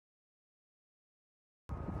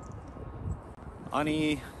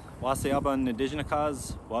Ani Waseaban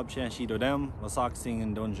Indigenous, Wabchanshi Dodem, Wasaksing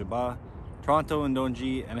and Donjaba, Toronto and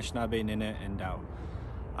Donji, Anishinaabe Nina and Dao.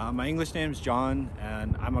 My English name is John,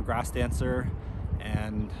 and I'm a grass dancer,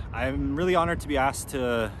 and I'm really honored to be asked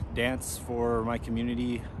to dance for my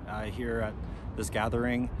community here at this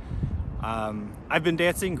gathering. I've been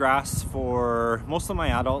dancing grass for most of my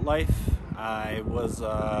adult life.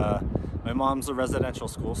 My mom's a residential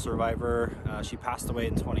school survivor. She passed away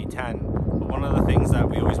in 2010. But one of the things that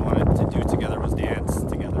we always wanted to do together was dance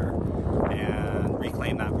together and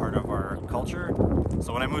reclaim that part of our culture.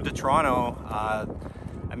 So when I moved to Toronto,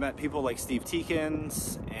 I met people like Steve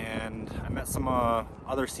Teakins, and I met some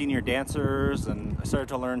other senior dancers, and I started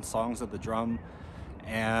to learn songs of the drum.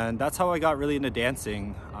 And that's how I got really into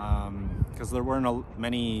dancing, because there weren't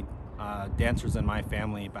many dancers in my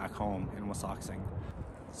family back home in Wasaksing.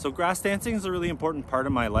 So grass dancing is a really important part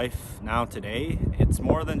of my life now today. It's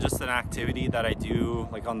more than just an activity that I do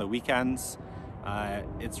like on the weekends.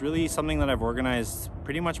 It's really something that I've organized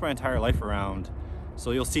pretty much my entire life around.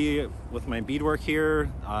 So you'll see with my beadwork here,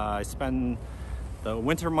 I spend the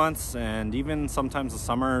winter months and even sometimes the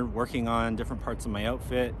summer working on different parts of my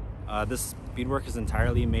outfit. This beadwork is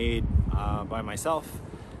entirely made by myself.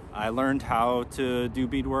 I learned how to do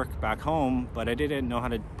beadwork back home, but I didn't know how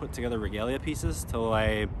to put together regalia pieces till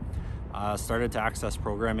I started to access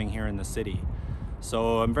programming here in the city.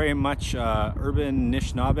 So I'm very much urban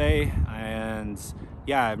Anishinaabe, and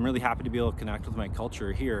yeah, I'm really happy to be able to connect with my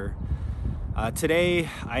culture here. Today,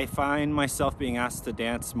 I find myself being asked to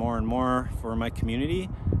dance more and more for my community.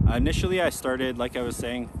 Initially, I started, like I was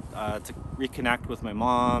saying, to reconnect with my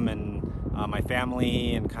mom and my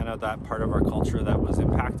family and kind of that part of our culture that was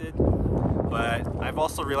impacted. But I've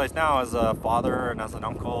also realized now as a father and as an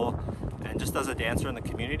uncle and just as a dancer in the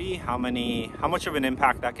community how much of an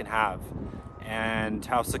impact that can have, and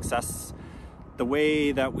how the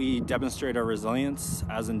way that we demonstrate our resilience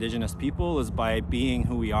as Indigenous people is by being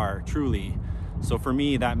who we are truly. So for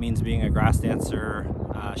me, that means being a grass dancer,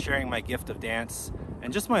 sharing my gift of dance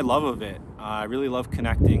and just my love of it. I really love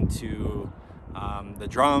connecting to the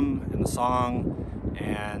drum and the song,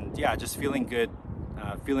 and yeah, just feeling good,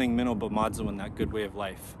 feeling Mino Bamadzo in that good way of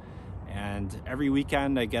life. And every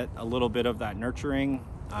weekend I get a little bit of that nurturing.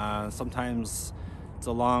 Sometimes it's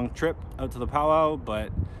a long trip out to the powwow,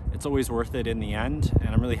 but it's always worth it in the end. And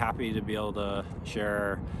I'm really happy to be able to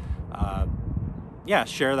share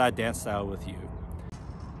that dance style with you.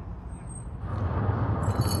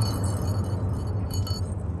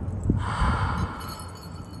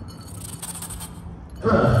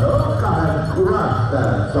 Grass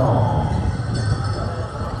dance song.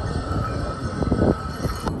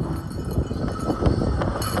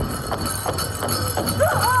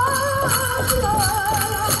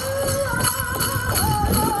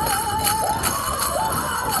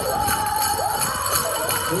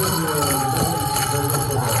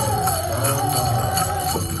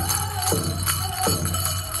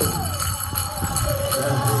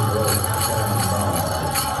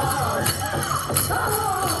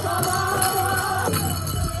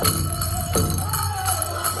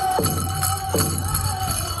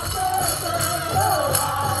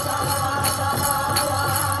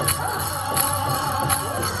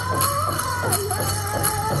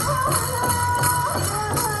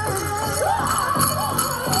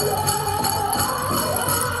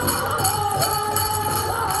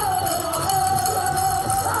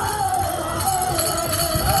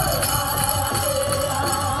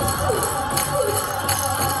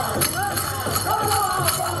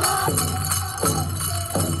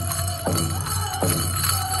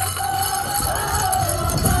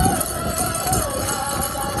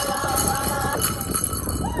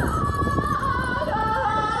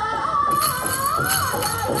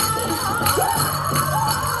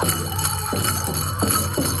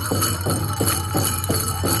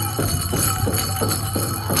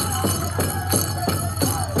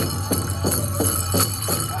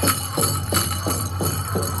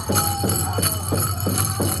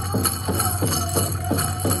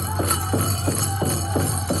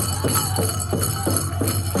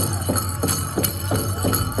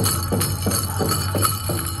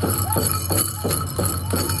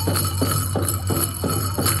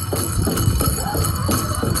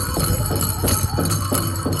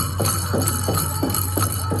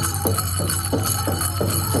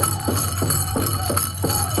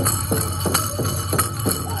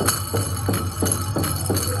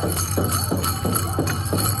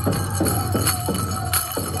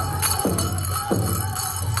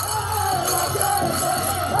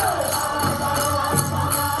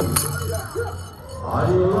 How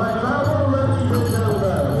do you like that one, ladies and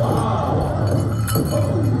gentlemen? Wow!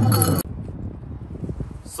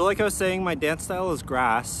 So like I was saying, my dance style is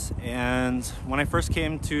grass, and when I first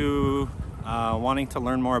came to wanting to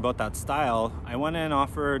learn more about that style, I went and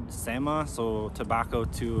offered sama, so tobacco,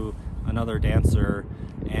 to another dancer,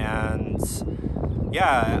 and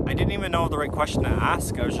yeah, I didn't even know the right question to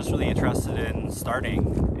ask. I was just really interested in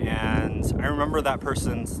starting, and I remember that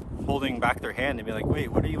person holding back their hand and be like, wait,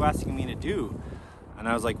 what are you asking me to do? And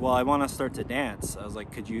I was like, well, I want to start to dance. I was like,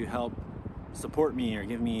 could you help support me or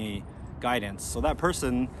give me guidance? So that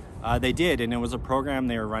person, they did, and it was a program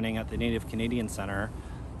they were running at the Native Canadian Center,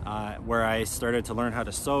 where I started to learn how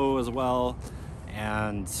to sew as well.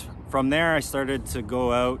 And from there I started to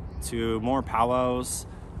go out to more powwows.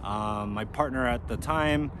 My partner at the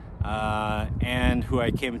time, and who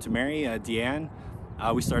I came to marry, Deanne,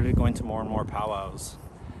 we started going to more and more powwows.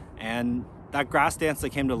 And that grass dance I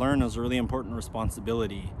came to learn was a really important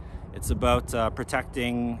responsibility. It's about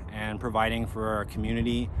protecting and providing for our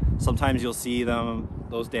community. Sometimes you'll see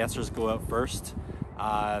those dancers go out first.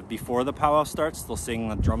 Before the powwow starts, they'll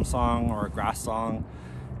sing a drum song or a grass song,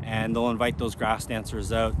 and they'll invite those grass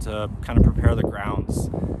dancers out to kind of prepare the grounds.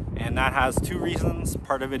 And that has two reasons.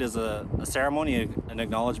 Part of it is a ceremony, an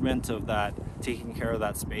acknowledgement of that, taking care of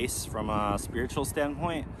that space from a spiritual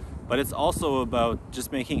standpoint, but it's also about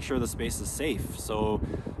just making sure the space is safe. So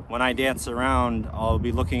when I dance around, I'll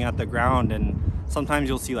be looking at the ground, and sometimes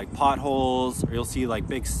you'll see like potholes, or you'll see like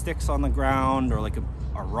big sticks on the ground, or like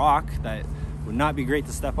a rock that would not be great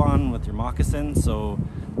to step on with your moccasins. So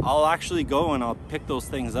I'll actually go and I'll pick those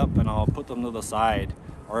things up and I'll put them to the side,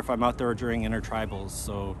 or if I'm out there during intertribals.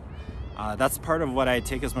 So that's part of what I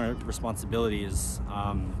take as my responsibility, is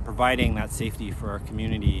providing that safety for our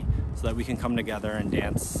community so that we can come together and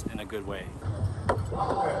dance in a good way.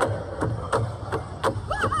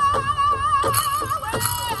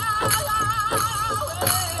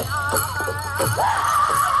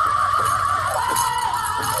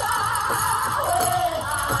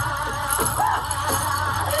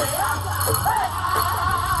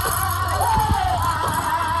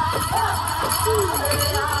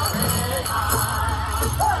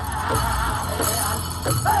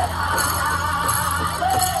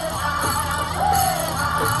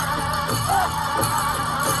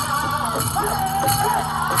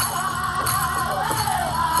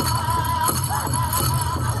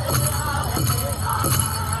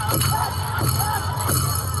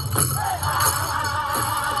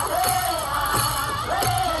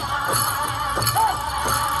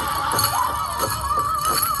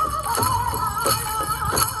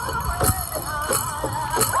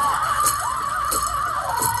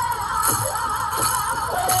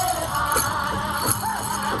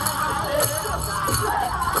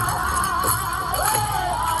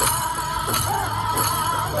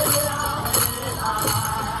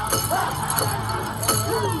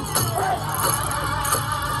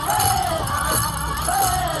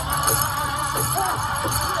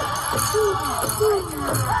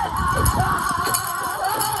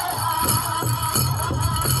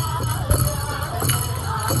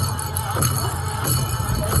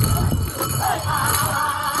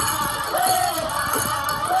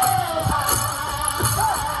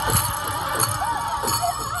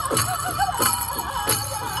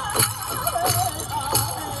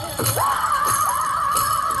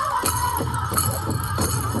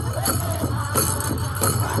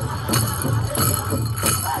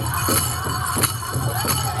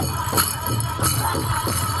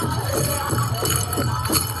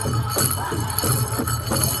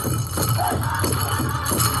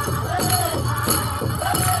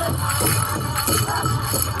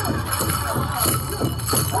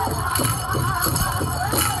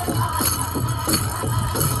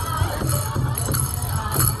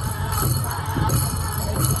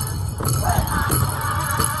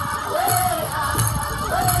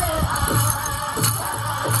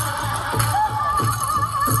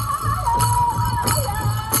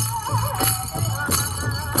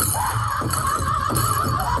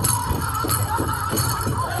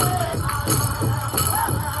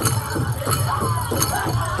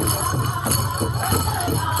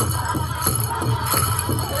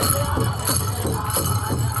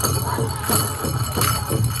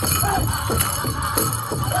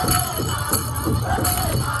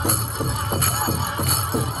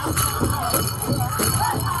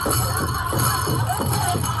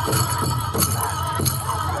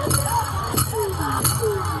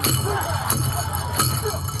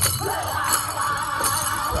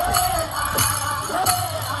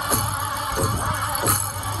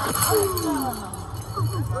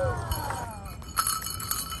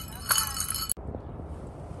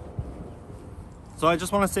 So I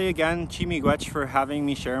just want to say again, Chi miigwech for having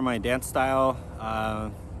me share my dance style.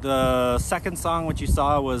 The second song which you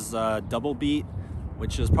saw was double beat,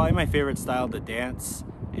 which is probably my favorite style to dance,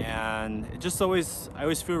 and it just I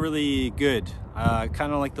always feel really good.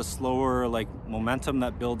 Kind of like the slower like momentum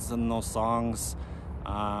that builds in those songs.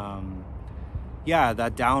 Yeah,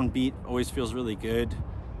 that downbeat always feels really good,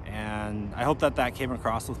 and I hope that came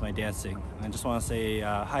across with my dancing. And I just want to say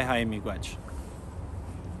hi miigwech.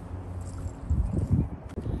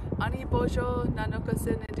 Ani Bojo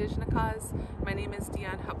Nanokasin Indigenous. My name is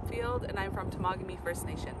Deanne Hupfield and I'm from Temagami First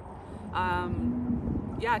Nation.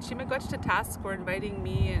 Yeah, Chi miigwech to Tassc for inviting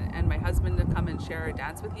me and my husband to come and share a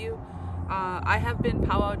dance with you. I have been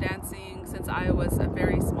powwow dancing since I was a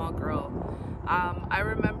very small girl. I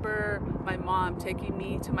remember my mom taking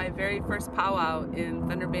me to my very first powwow in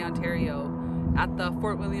Thunder Bay, Ontario at the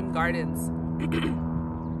Fort William Gardens.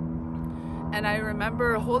 And I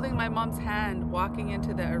remember holding my mom's hand walking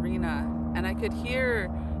into the arena, and I could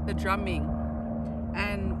hear the drumming.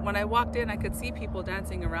 And when I walked in, I could see people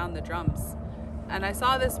dancing around the drums. And I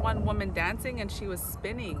saw this one woman dancing, and she was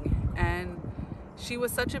spinning. And she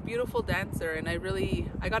was such a beautiful dancer. And I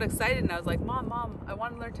got excited, and I was like, Mom, I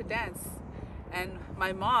want to learn to dance. And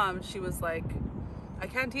my mom, she was like, I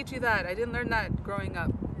can't teach you that. I didn't learn that growing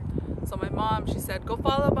up. So my mom, she said, go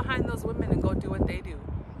follow behind those women and go do what they do.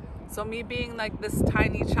 So me being like this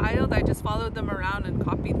tiny child, I just followed them around and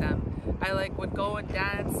copied them. I like would go and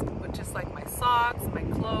dance with just like my socks, my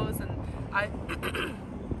clothes, and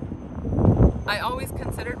I always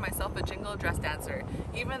considered myself a jingle dress dancer,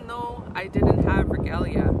 even though I didn't have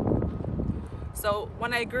regalia. So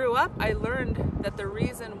when I grew up, I learned that the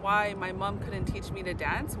reason why my mom couldn't teach me to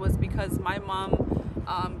dance was because my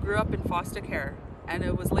mom grew up in foster care, and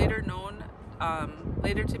it was later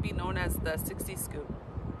to be known as the 60 scoop.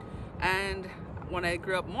 And when I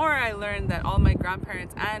grew up more, I learned that all my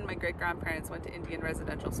grandparents and my great-grandparents went to Indian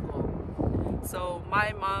residential school. So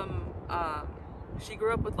my mom, she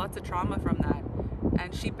grew up with lots of trauma from that,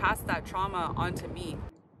 and she passed that trauma on to me.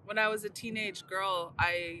 When I was a teenage girl,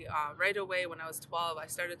 right away when I was 12, I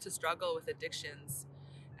started to struggle with addictions,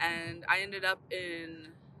 and I ended up in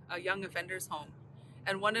a young offenders home.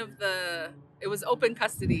 And it was open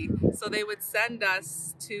custody, so they would send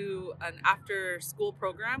us to an after-school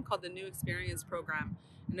program called the New Experience Program,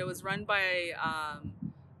 and it was run by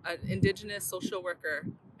an Indigenous social worker.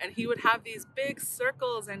 And he would have these big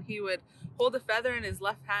circles, and he would hold a feather in his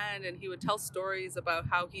left hand, and he would tell stories about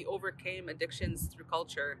how he overcame addictions through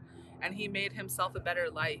culture, and he made himself a better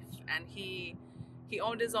life, and he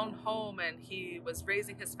owned his own home, and he was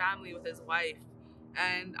raising his family with his wife.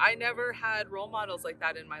 And I never had role models like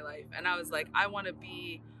that in my life. And I was like, I want to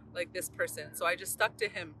be like this person. So I just stuck to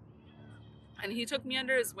him. And he took me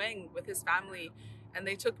under his wing with his family. And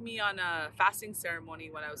they took me on a fasting ceremony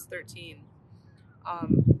when I was 13.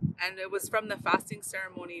 And it was from the fasting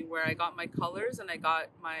ceremony where I got my colors and I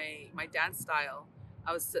got my dance style.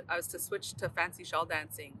 I was to switch to fancy shawl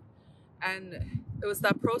dancing. And it was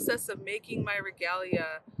that process of making my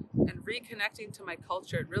regalia and reconnecting to my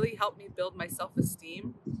culture. It really helped me build my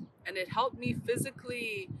self-esteem, and it helped me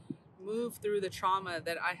physically move through the trauma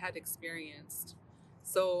that I had experienced.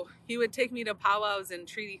 So he would take me to powwows in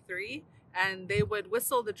Treaty 3, and they would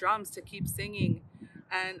whistle the drums to keep singing,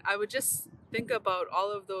 and I would just think about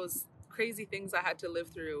all of those crazy things I had to live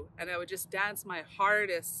through, and I would just dance my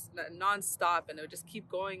hardest non-stop, and it would just keep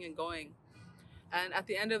going and going. And at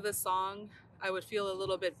the end of the song, I would feel a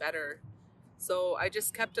little bit better. So I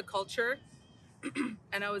just kept a culture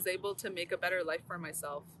and I was able to make a better life for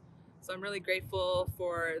myself. So I'm really grateful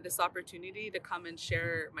for this opportunity to come and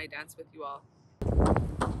share my dance with you all.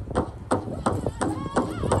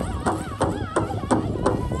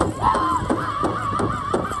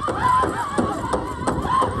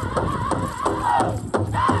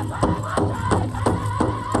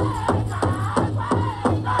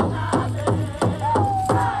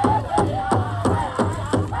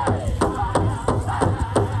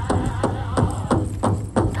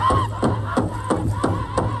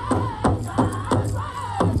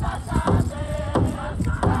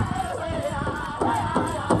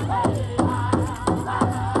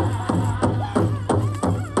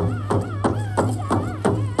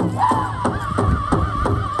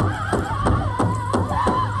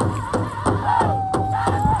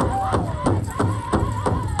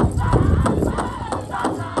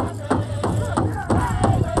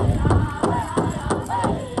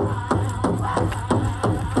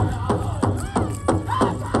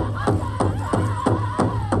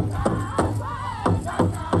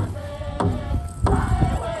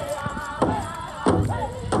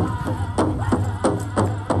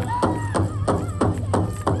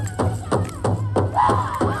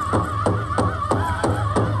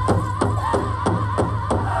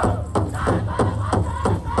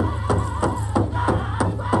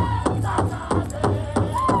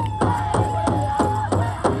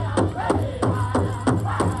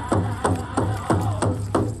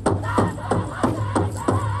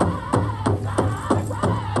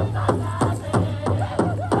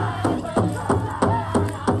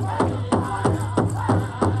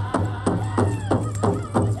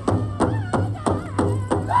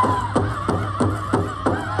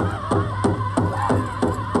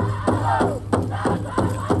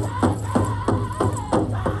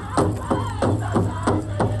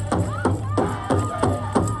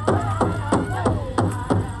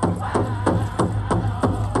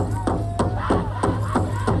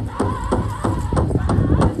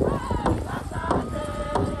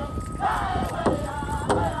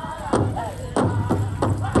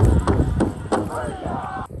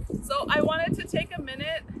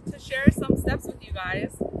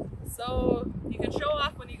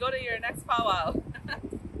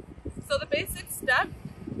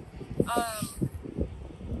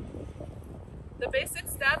 basic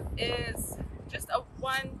step is just a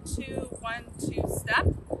 1, 2, 1, 2 step.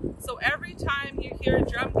 So every time you hear a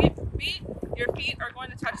drum beat, your feet are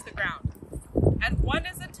going to touch the ground. And 1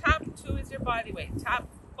 is a tap, 2 is your body weight. Tap,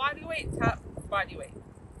 body weight, tap, body weight.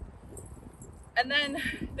 And then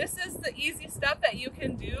this is the easy step that you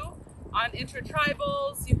can do on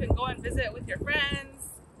intertribals. You can go and visit with your friends,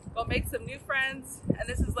 go make some new friends. And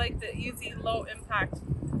this is like the easy, low impact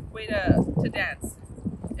way to dance.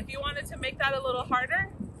 If you wanted to make that a little harder,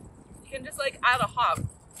 you can just like add a hop.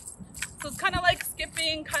 So it's kind of like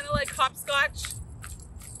skipping, kind of like hopscotch.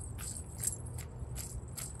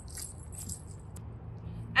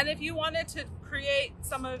 And if you wanted to create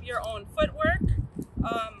some of your own footwork,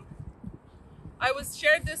 I was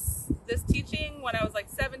shared this teaching when I was like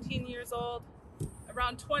 17 years old,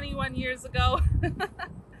 around 21 years ago.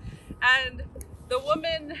 And the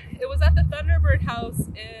woman, it was at the Thunderbird House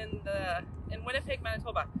in Winnipeg,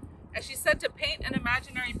 Manitoba. And she said to paint an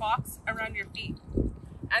imaginary box around your feet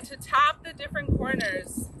and to tap the different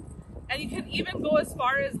corners. And you can even go as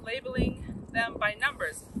far as labeling them by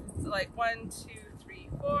numbers. So like 1, 2, 3,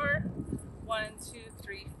 4, 1, 2,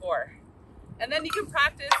 3, 4. And then you can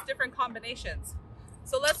practice different combinations.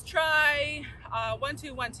 So let's try 1,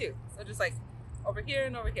 2, 1, 2. So just like over here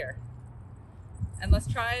and over here. And let's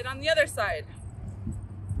try it on the other side.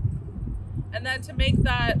 And then to make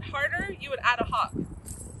that harder, you would add a hop.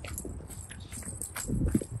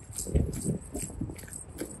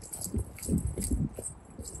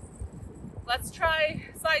 Let's try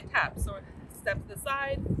side tap. So step to the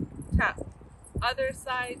side, tap. Other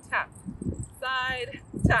side, tap. Side,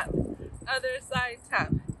 tap. Other side,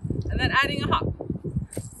 tap. And then adding a hop.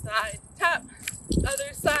 Side, tap.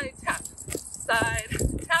 Other side, tap. Side,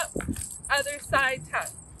 tap. Other side, tap.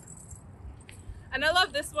 And I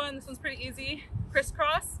love this one. This one's pretty easy.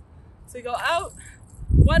 Crisscross. So you go out.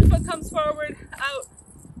 One foot comes forward, out.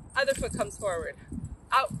 Other foot comes forward.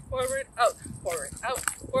 Out, forward, out, forward, out,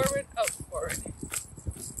 forward, out, forward.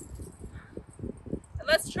 And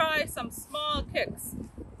let's try some small kicks.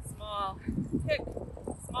 Small kick,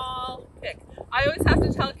 small kick. I always have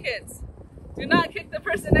to tell kids, do not kick the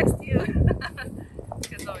person next to you.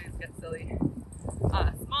 Kids always get silly.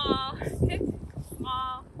 Small kick,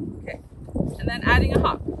 small kick. And then adding a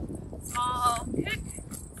hop. Small kick,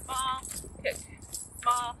 small kick,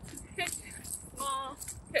 small kick, small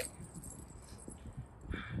kick.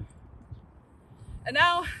 And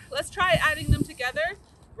now let's try adding them together.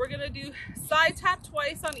 We're gonna do side tap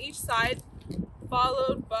twice on each side,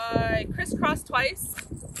 followed by crisscross twice,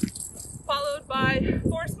 followed by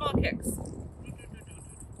 4 small kicks.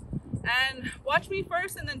 And watch me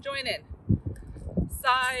first and then join in.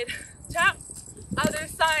 Side tap, other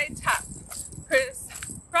side tap.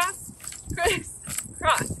 Crisscross,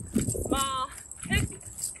 crisscross. Small kick,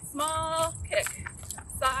 small kick.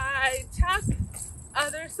 Side tap,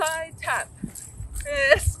 other side tap.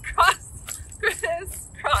 Crisscross,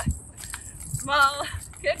 crisscross. Small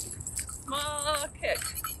kick, small kick.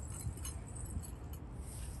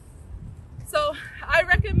 So I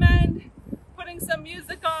recommend putting some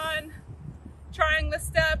music on, trying the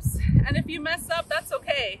steps, and if you mess up, that's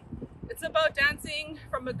okay. It's about dancing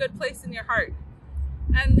from a good place in your heart.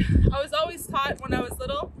 And I was always taught when I was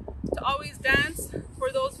little to always dance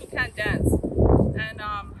for those who can't dance, and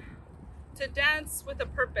to dance with a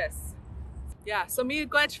purpose. Yeah, so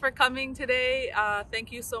miigwech for coming today.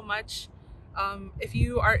 Thank you so much. If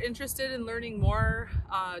you are interested in learning more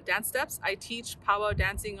dance steps, I teach powwow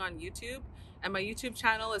dancing on YouTube, and my YouTube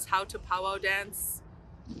channel is How to Powwow Dance.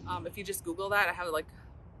 If you just Google that, I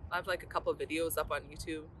have like a couple of videos up on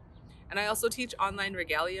YouTube. And I also teach online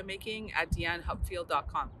regalia making at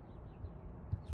deannhupfield.com.